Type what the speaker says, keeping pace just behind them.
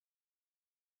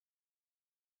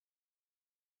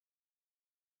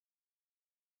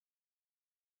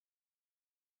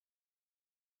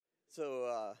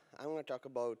I'm going to talk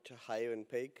about Hive and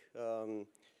Pig.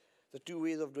 The two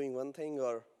ways of doing one thing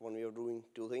or one way of doing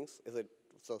two things. Is it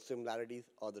similarities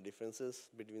or the differences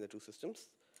between the two systems?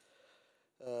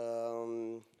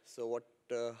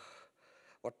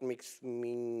 What makes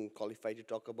me qualified to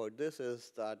talk about this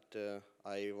is that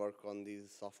I work on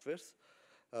these softwares.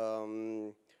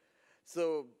 Um,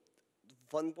 so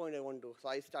one point so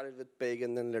I started with Pig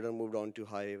and then later moved on to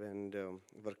Hive and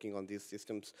working on these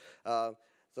systems.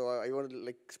 So I want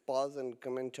to pause and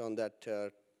comment on that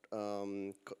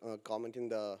comment in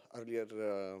the earlier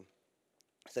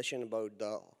session about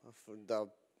the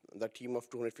the team of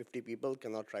 250 people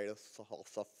cannot write a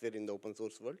software in the open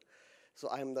source world. So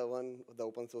I'm the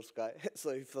open source guy.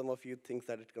 So if some of you think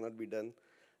that it cannot be done,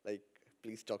 like,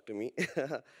 please talk to me.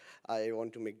 I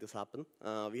want to make this happen.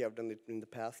 We have done it in the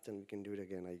past, and we can do it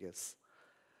again, I guess.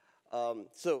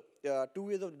 Two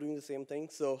ways of doing the same thing.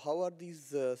 So how are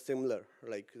these similar?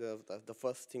 Like the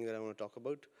first thing that I want to talk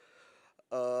about.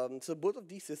 So both of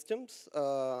these systems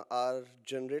are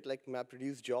generate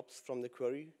MapReduce jobs from the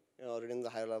query written in the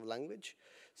higher level language.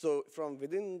 So from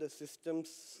within the system's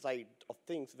side of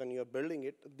things, when you're building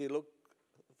it, they look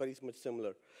very much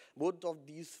similar. Both of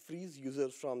these frees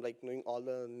users from knowing all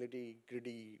the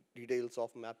nitty-gritty details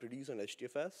of MapReduce and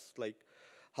HDFS, like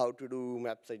how to do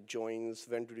map site joins,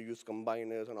 when to use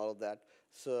combiners, and all of that.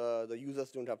 So the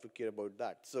users don't have to care about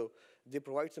that. So they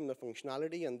provide similar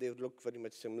functionality, and they look very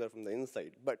much similar from the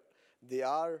inside. But they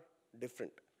are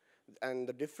different. And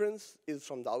the difference is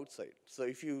from the outside. So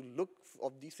if you look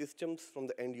of these systems from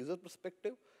the end user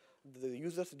perspective, the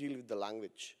users deal with the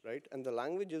language, right? And the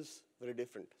language is very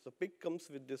different. So Pig comes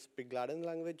with this Pig-Laden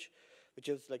language, which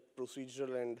is like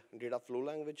procedural and data flow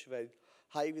language, while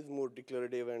Hive is more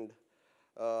declarative and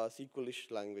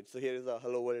SQL-ish language. So here is a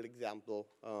hello world example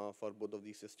for both of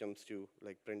these systems to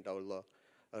print out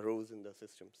the rows in the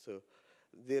system. So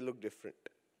they look different.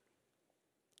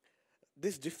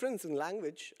 This difference in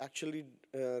language actually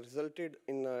resulted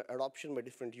in adoption by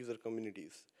different user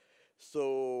communities.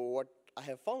 So what I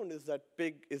have found is that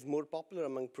Pig is more popular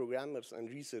among programmers and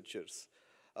researchers,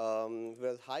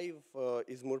 whereas Hive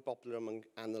is more popular among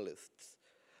analysts.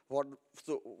 How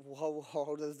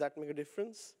does that make a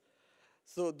difference?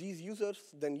 So these users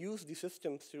then use the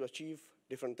systems to achieve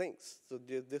different things. So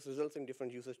this results in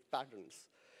different usage patterns.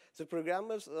 So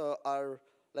programmers are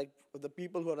the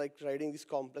people who are writing these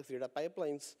complex data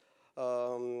pipelines,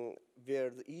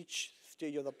 where each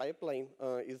stage of the pipeline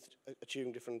is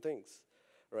achieving different things,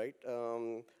 right?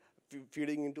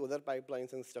 Feeding into other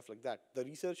pipelines and stuff like that. The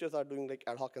researchers are doing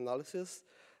ad hoc analysis,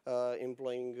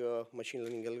 employing machine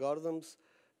learning algorithms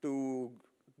to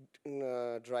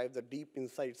drive the deep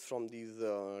insights from these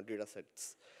data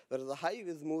sets. Whereas the Hive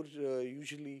is more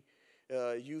usually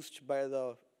used by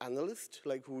the analyst,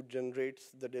 who generates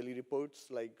the daily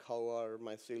reports, like how are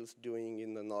my sales doing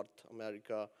in the North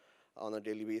America on a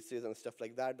daily basis and stuff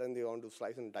like that, and they want to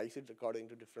slice and dice it according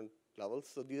to different levels.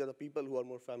 So these are the people who are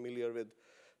more familiar with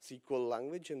SQL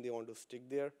language, and they want to stick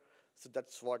there. So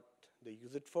that's what they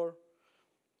use it for.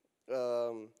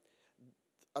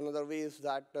 Another way is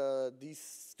that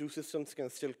these two systems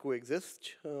can still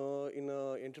coexist in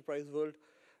an enterprise world,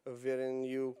 wherein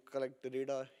you collect the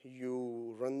data,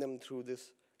 you run them through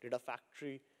this data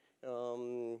factory,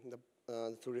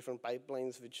 through different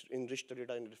pipelines which enrich the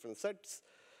data in different sets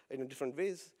in different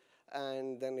ways,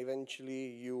 and then eventually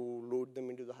you load them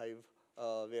into the Hive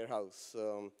warehouse,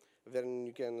 wherein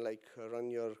you can run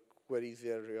your queries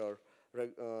where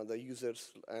the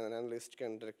users and analysts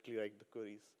can directly write the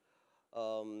queries.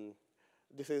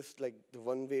 This is the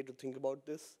one way to think about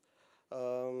this,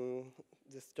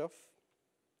 this stuff.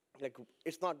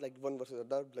 It's not one versus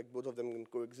the other. Both of them can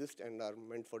coexist and are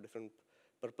meant for different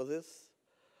purposes.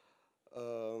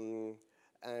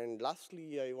 And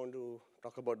lastly, I want to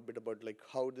talk a bit about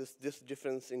how this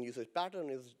difference in usage pattern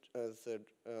is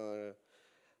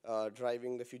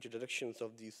driving the future directions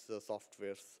of these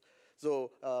softwares.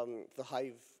 So the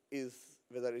Hive is,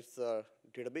 whether it's a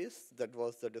database, that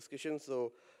was the discussion.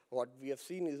 So what we have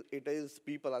seen is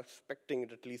people are expecting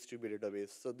it at least to be a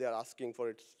database. So they are asking for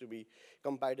it to be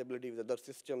compatibility with other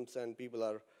systems, and people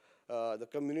are, the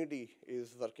community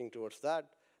is working towards that.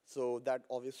 So that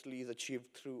obviously is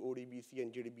achieved through ODBC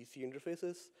and JDBC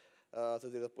interfaces. So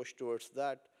there's a push towards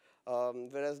that.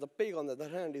 Whereas the Pig, on the other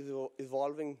hand, is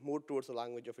evolving more towards a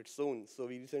language of its own. So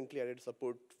we recently added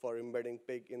support for embedding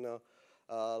Pig in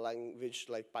a language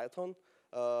like Python.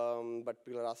 But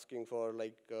people are asking for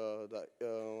the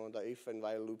if and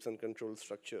while loops and control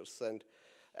structures.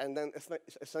 And then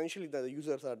essentially the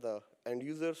users are the end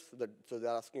users. So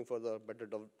they're asking for the better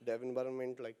dev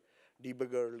environment, like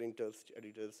debugger, linters,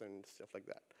 editors, and stuff like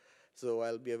that. So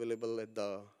I'll be available at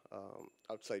the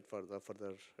outside for the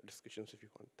further discussions if you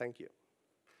want. Thank you.